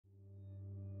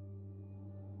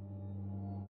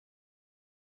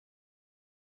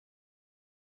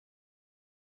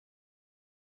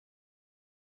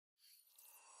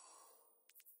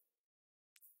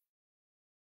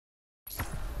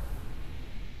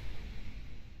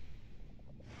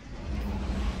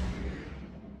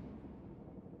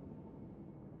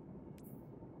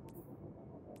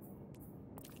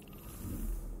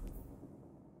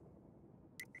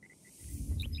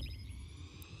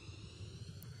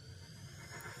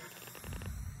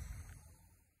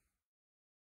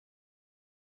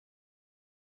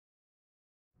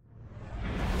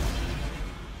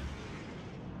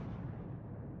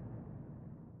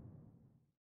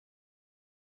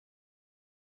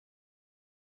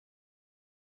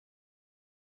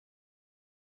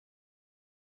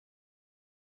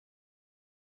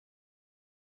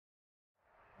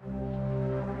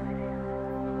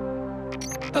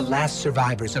the last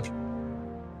survivors of...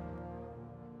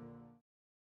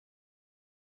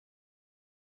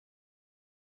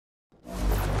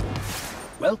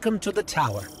 Welcome to the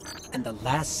Tower, and the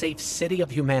last safe city of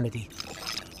humanity.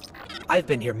 I've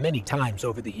been here many times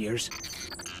over the years.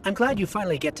 I'm glad you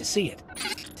finally get to see it,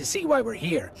 to see why we're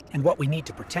here and what we need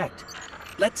to protect.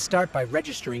 Let's start by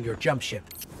registering your jump ship.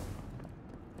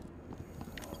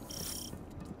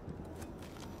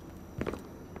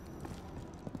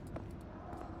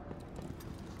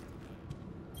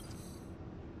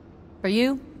 For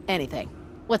you, anything.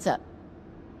 What's up?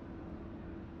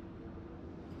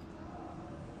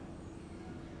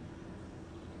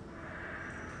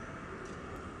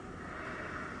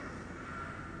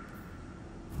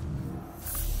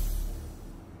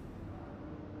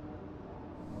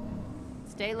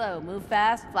 Stay low, move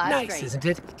fast, fly straight. Nice, isn't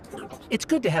it? It's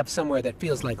good to have somewhere that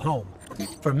feels like home.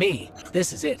 For me,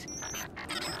 this is it.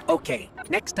 Okay,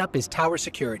 next up is tower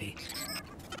security.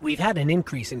 We've had an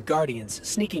increase in Guardians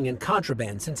sneaking in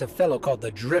contraband since a fellow called the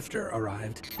Drifter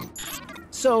arrived.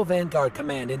 So Vanguard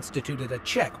Command instituted a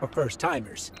check for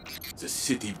first-timers. The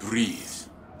city breathes.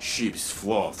 Ships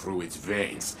flow through its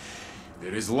veins.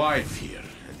 There is life here,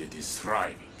 and it is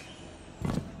thriving.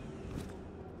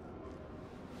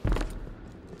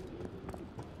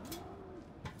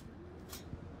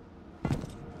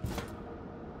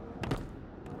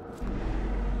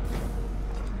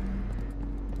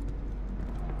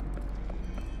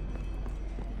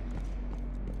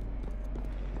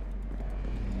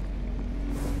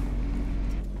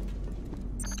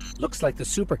 Looks like the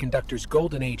superconductor's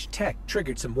Golden Age tech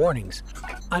triggered some warnings.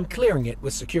 I'm clearing it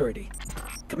with security.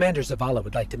 Commander Zavala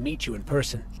would like to meet you in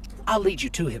person. I'll lead you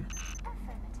to him.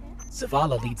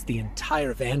 Zavala leads the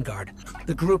entire Vanguard,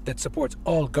 the group that supports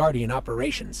all Guardian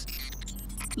operations.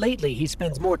 Lately, he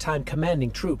spends more time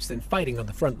commanding troops than fighting on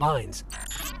the front lines.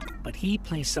 But he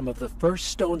placed some of the first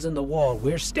stones in the wall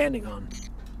we're standing on.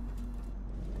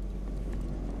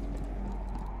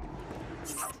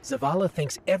 Zavala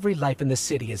thinks every life in the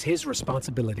city is his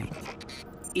responsibility.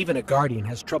 Even a Guardian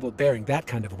has trouble bearing that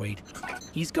kind of weight.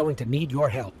 He's going to need your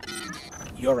help.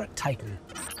 You're a Titan.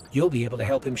 You'll be able to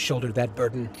help him shoulder that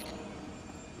burden.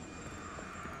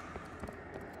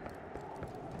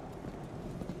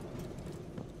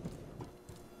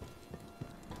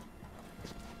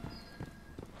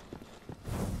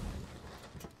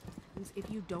 If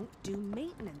you don't do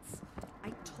maintenance,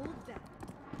 I told them.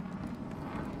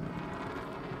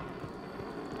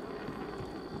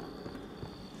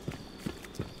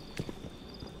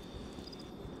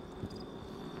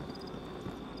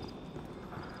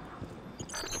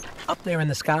 Up there in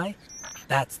the sky,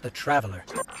 that's the Traveler.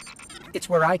 It's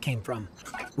where I came from,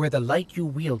 where the light you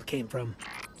wield came from.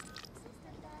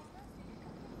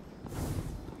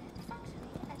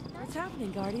 What's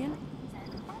happening, Guardian?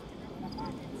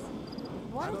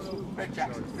 Red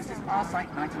Jackson, this is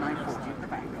R-Site 9940 of the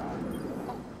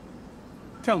Vanguard.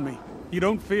 Tell me, you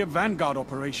don't fear Vanguard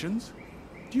operations?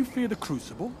 Do you fear the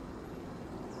Crucible?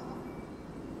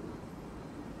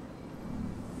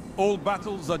 All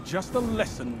battles are just a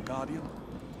lesson, Guardian.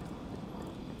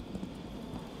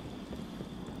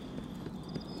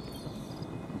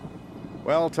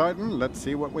 Well, Titan, let's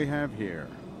see what we have here.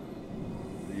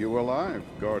 Are you alive,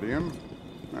 Guardian?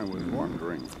 I was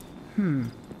wondering.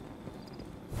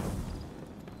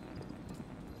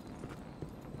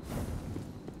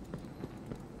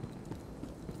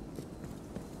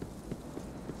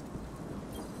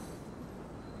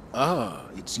 Ah,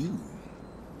 it's you.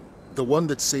 The one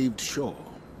that saved Shaw.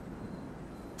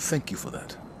 Thank you for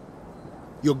that.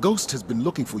 Your ghost has been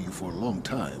looking for you for a long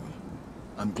time.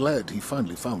 I'm glad he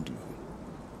finally found you.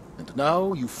 And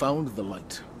now you found the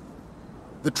light.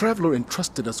 The Traveler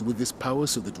entrusted us with this power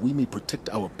so that we may protect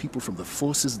our people from the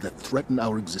forces that threaten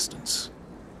our existence.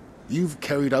 You've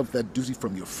carried out that duty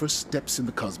from your first steps in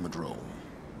the Cosmodrome.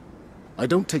 I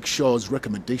don't take Shaw's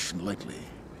recommendation lightly,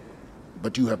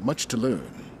 but you have much to learn.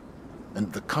 And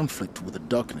the conflict with the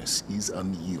darkness is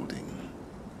unyielding.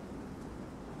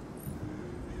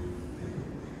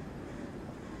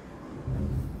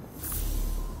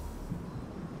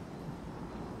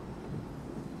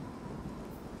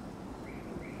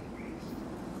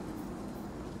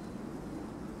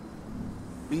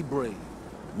 Be brave.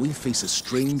 We face a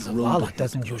strange road. Zavala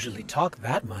doesn't usually talk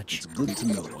that much. It's good to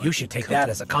know. You should take that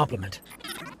as a compliment.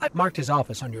 I've marked his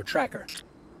office on your tracker.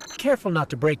 Careful not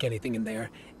to break anything in there,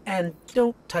 and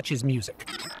don't touch his music.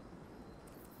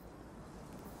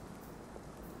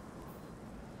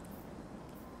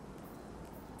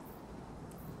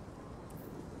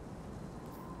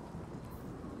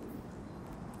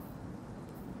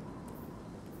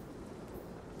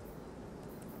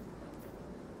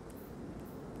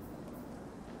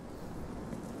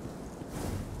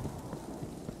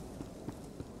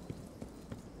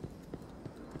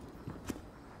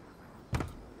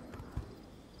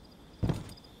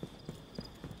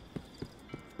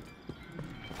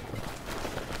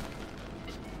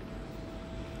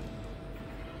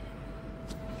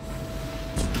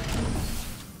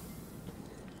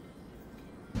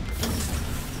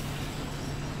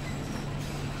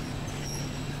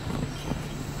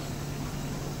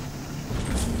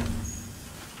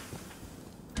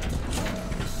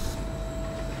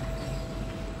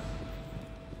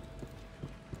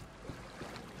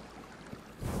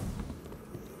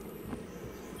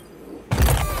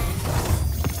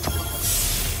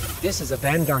 This is a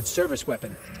Vanguard service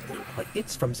weapon, but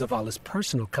it's from Zavala's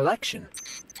personal collection.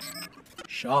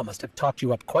 Shaw must have talked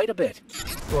you up quite a bit.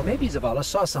 Or maybe Zavala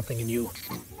saw something in you.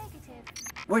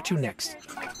 Where to next?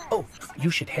 Oh, you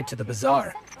should head to the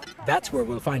bazaar. That's where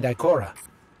we'll find Ikora.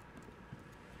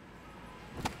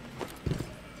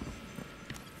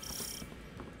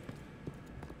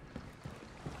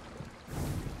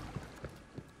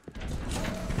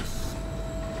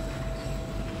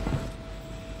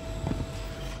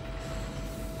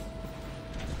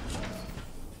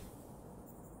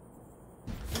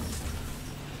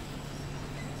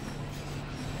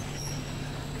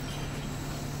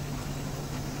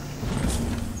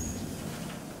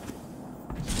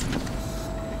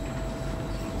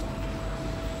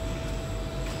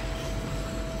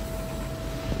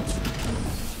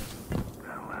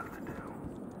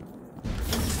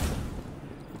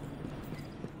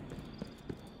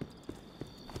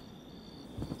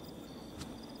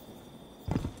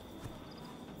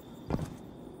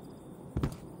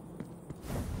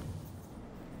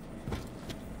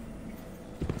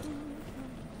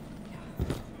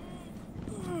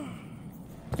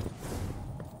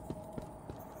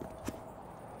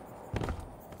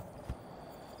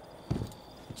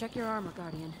 Check your armor,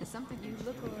 Guardian. Is something you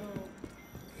look a little...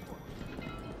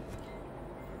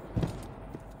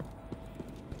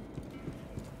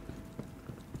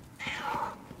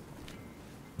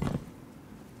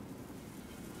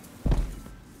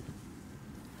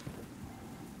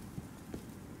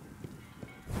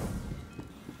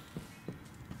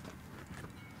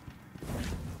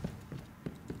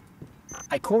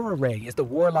 Ikora Rey is the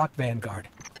Warlock Vanguard.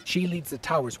 She leads the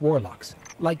Tower's Warlocks,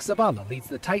 like Zavala leads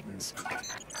the Titans.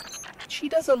 She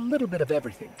does a little bit of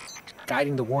everything,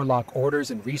 guiding the Warlock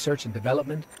orders in research and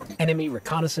development, enemy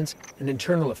reconnaissance, and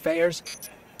internal affairs.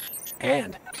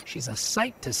 And she's a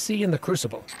sight to see in the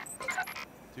Crucible.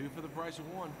 2 for the price of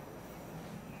 1.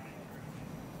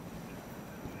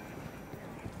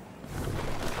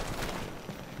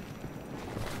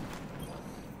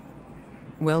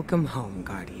 Welcome home,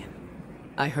 Guardian.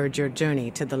 I heard your journey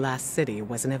to the last city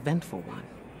was an eventful one.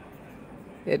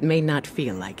 It may not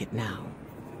feel like it now,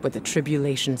 but the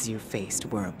tribulations you faced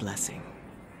were a blessing.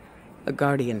 A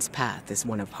Guardian's path is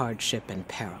one of hardship and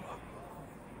peril.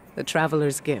 The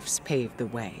Traveler's gifts paved the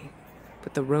way,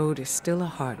 but the road is still a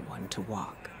hard one to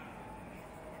walk.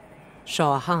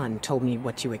 Shaw Han told me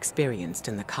what you experienced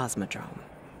in the Cosmodrome.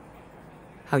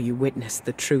 How you witnessed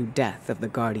the true death of the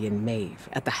Guardian Maeve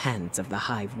at the hands of the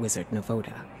Hive Wizard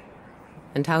Navoda,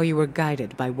 and how you were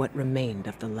guided by what remained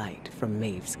of the light from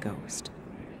Maeve's ghost.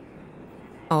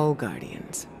 All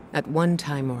Guardians, at one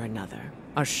time or another,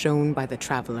 are shown by the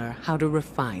Traveler how to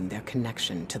refine their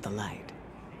connection to the light,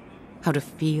 how to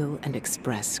feel and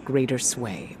express greater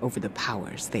sway over the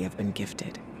powers they have been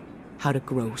gifted, how to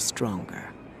grow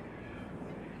stronger.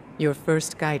 Your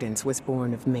first guidance was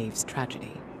born of Maeve's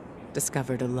tragedy,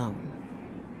 discovered alone.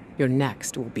 Your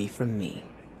next will be from me,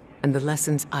 and the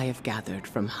lessons I have gathered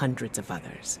from hundreds of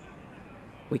others.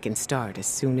 We can start as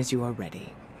soon as you are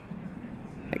ready.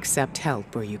 Accept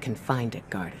help where you can find it,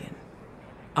 Guardian.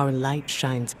 Our light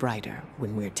shines brighter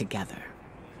when we're together.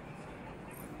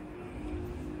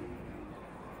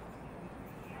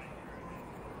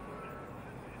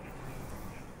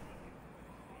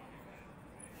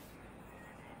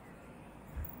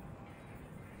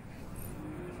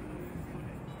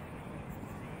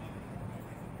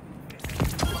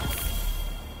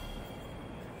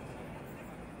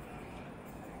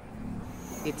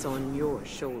 It's on your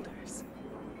shoulders.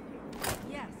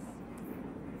 Yes.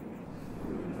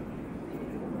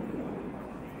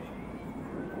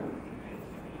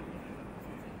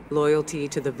 Loyalty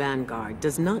to the Vanguard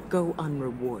does not go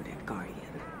unrewarded, Guardian.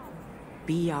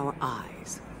 Be our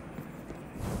eyes.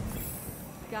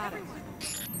 Got it.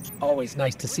 Always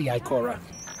nice to see Ikora.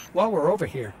 While we're over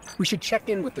here, we should check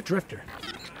in with the Drifter.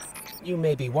 You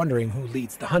may be wondering who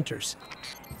leads the Hunters.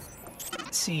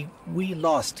 See, we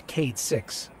lost Cade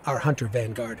 6, our Hunter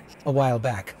Vanguard, a while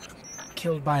back.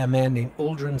 Killed by a man named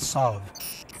Uldren Sov.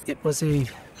 It was a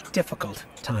difficult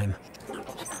time.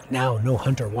 Now no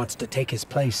Hunter wants to take his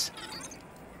place.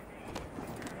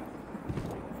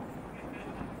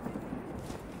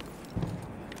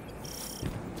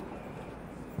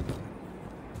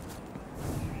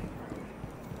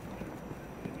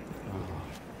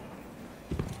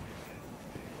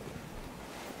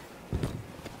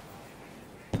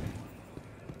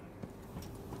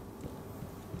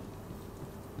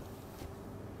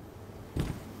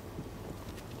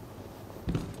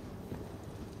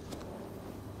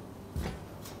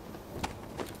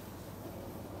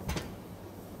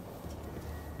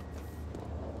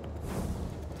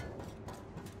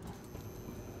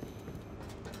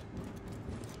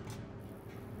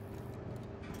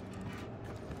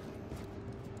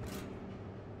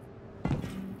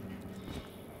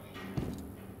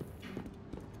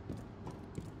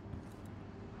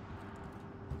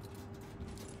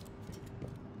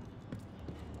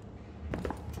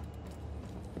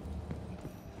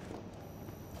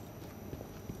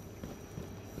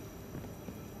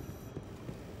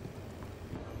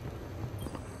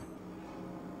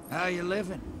 How you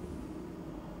living?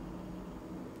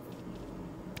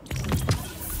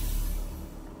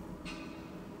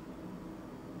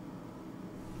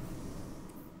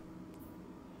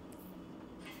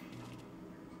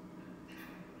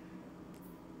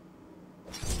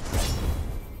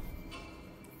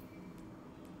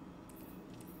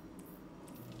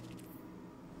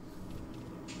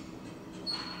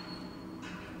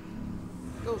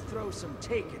 Go throw some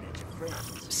taking at your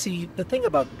friends. See, the thing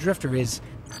about Drifter is,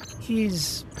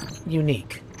 he's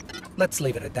unique. Let's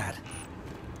leave it at that.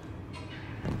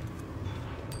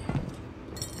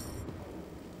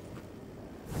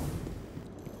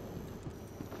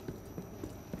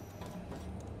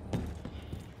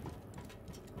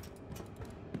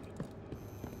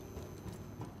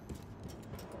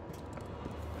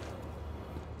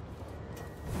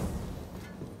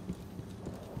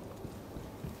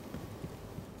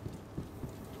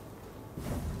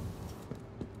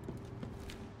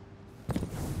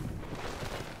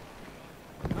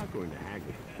 Going to hag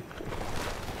me.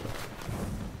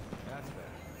 That's fair.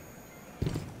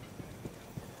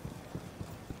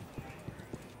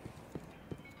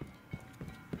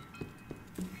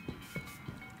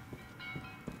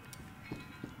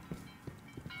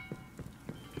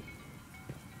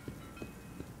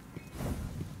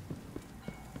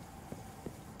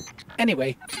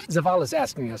 Anyway, Zavala's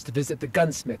asking us to visit the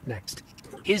gunsmith next.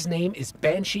 His name is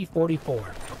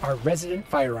Banshee-44, our resident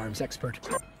firearms expert.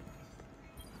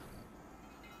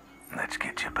 Let's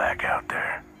get you back out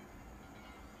there.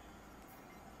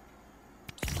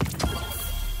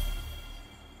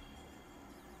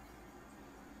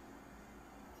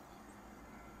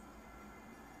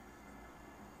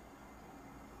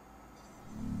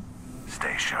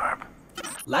 Stay sharp.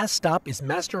 Last stop is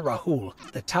Master Rahul,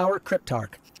 the Tower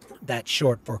Cryptarch. That's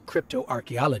short for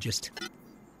crypto-archaeologist.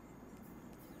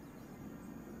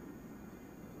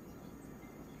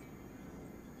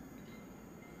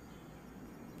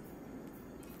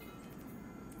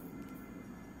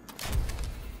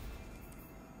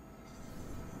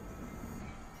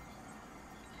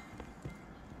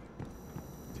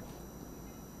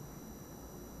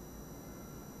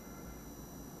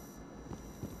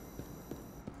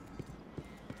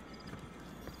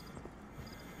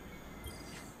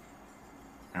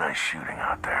 Nice shooting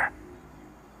out there.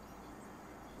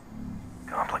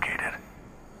 Complicated.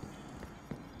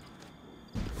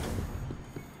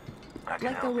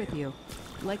 Let go with you.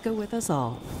 Let go with us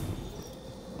all.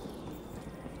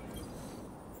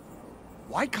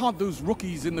 Why can't those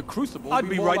rookies in the Crucible I'd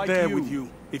be more right like there you? with you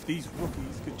if these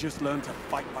rookies could just learn to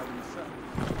fight by themselves.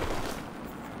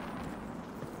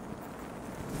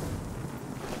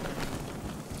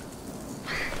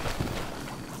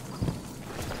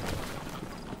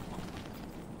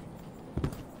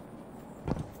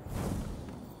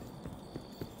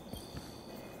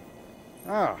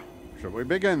 Ah, shall we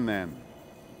begin then?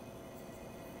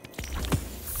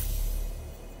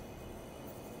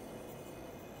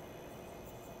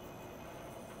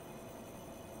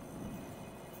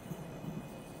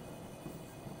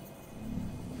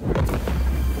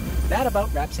 That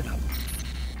about wraps it up.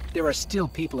 There are still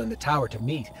people in the tower to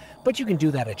meet, but you can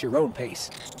do that at your own pace.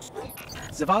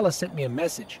 Zavala sent me a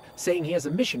message saying he has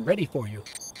a mission ready for you.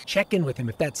 Check in with him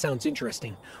if that sounds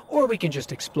interesting, or we can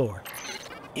just explore.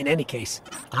 In any case,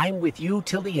 I'm with you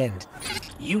till the end.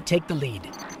 You take the lead.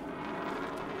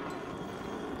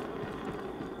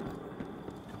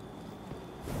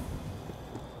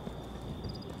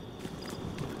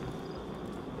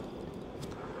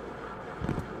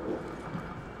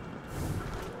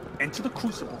 Enter the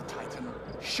Crucible, Titan.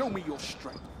 Show me your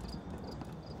strength.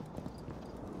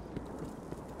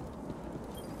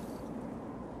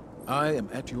 I am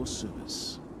at your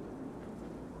service.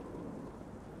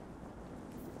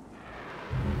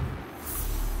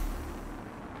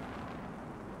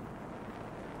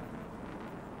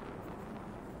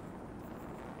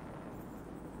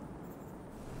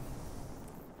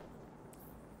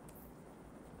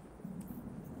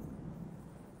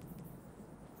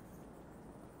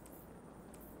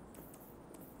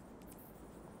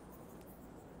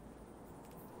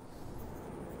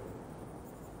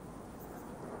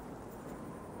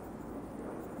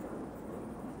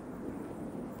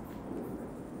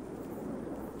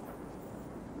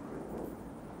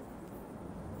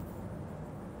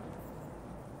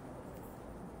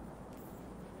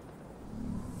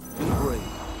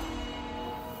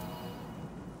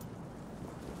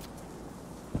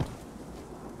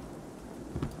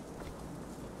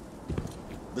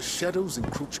 The shadows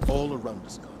encroach all around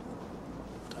us, God,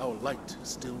 but our light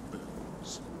still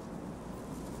burns.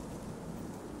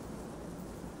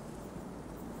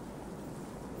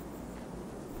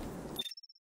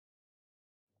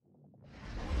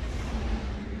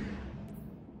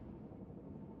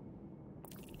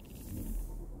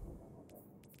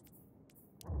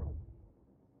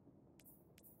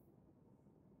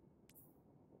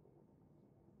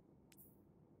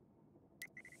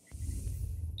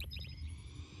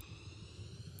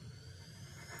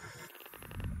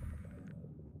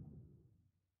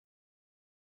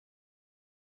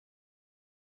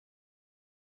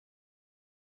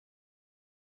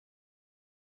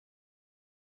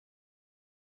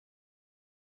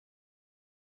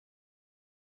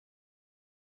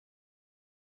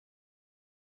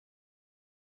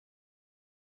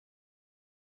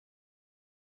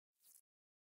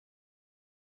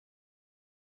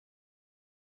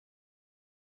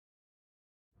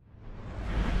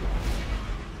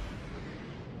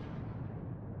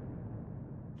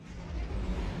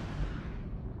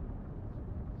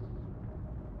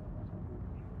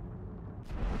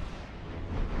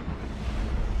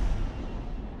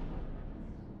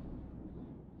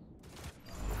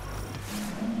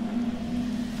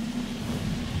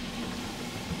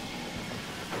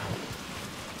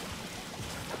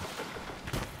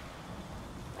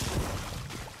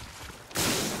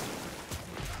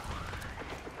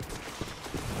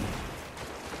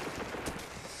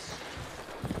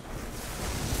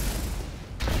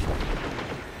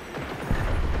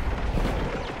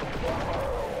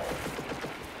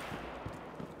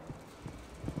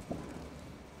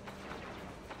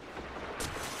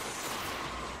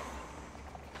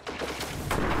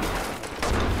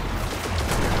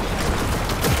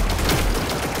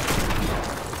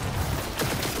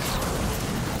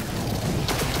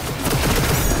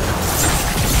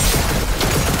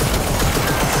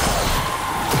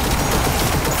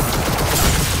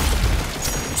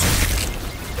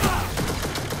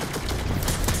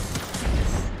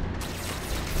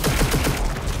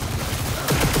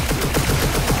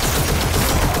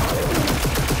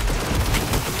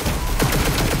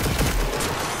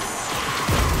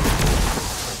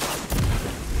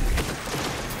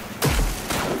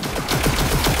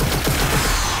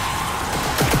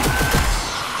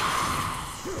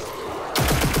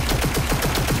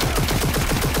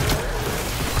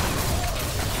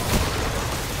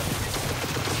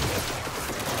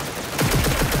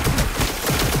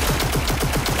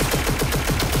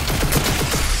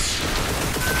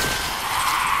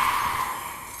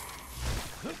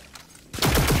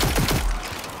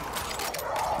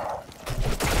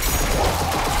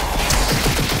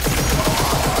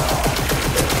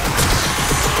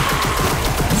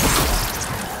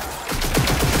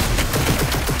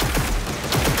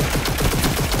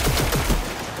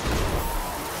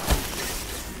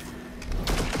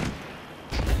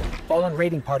 fallen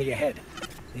raiding party ahead.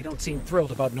 They don't seem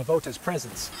thrilled about Novota's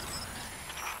presence.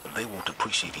 They won't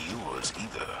appreciate yours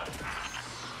either.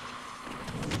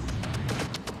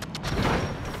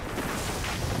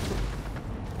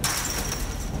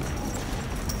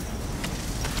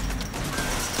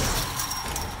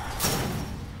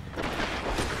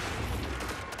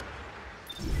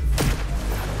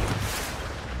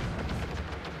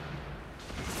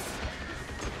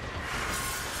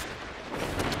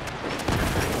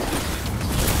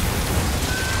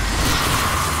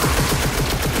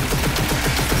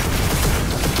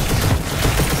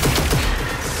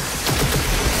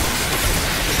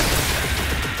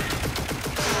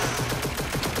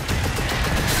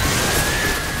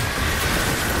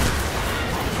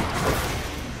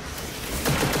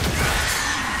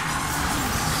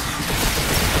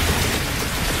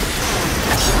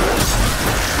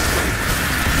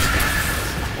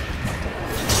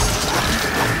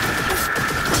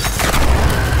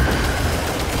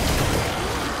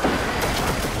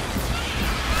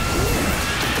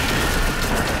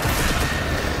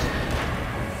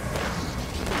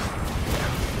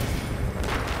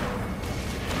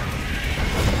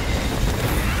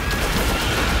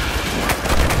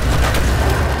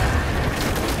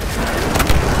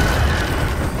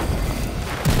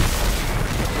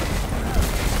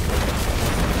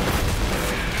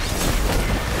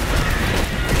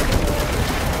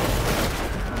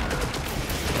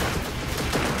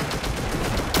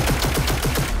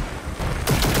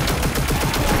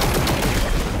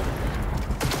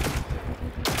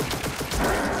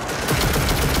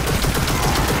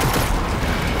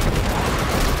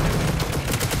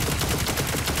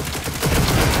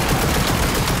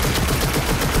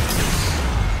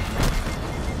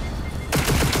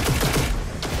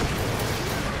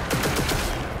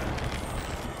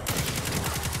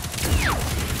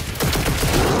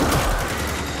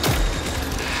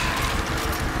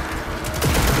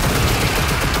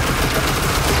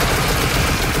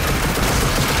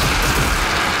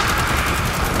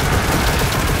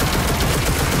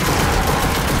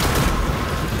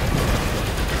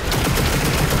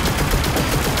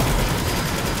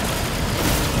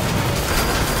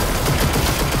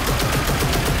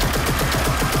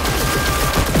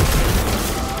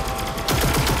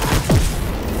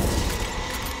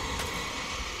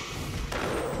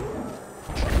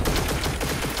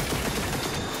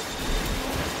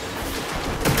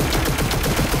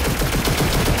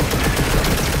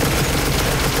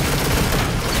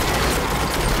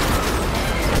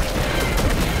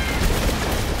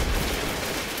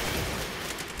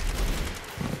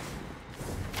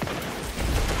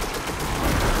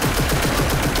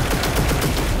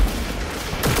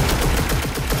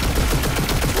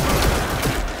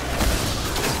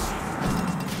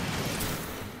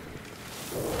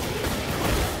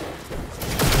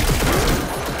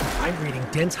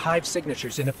 Dense hive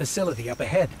signatures in a facility up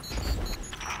ahead.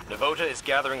 Novota is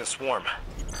gathering a swarm.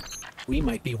 We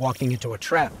might be walking into a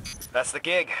trap. That's the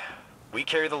gig. We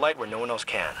carry the light where no one else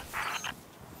can.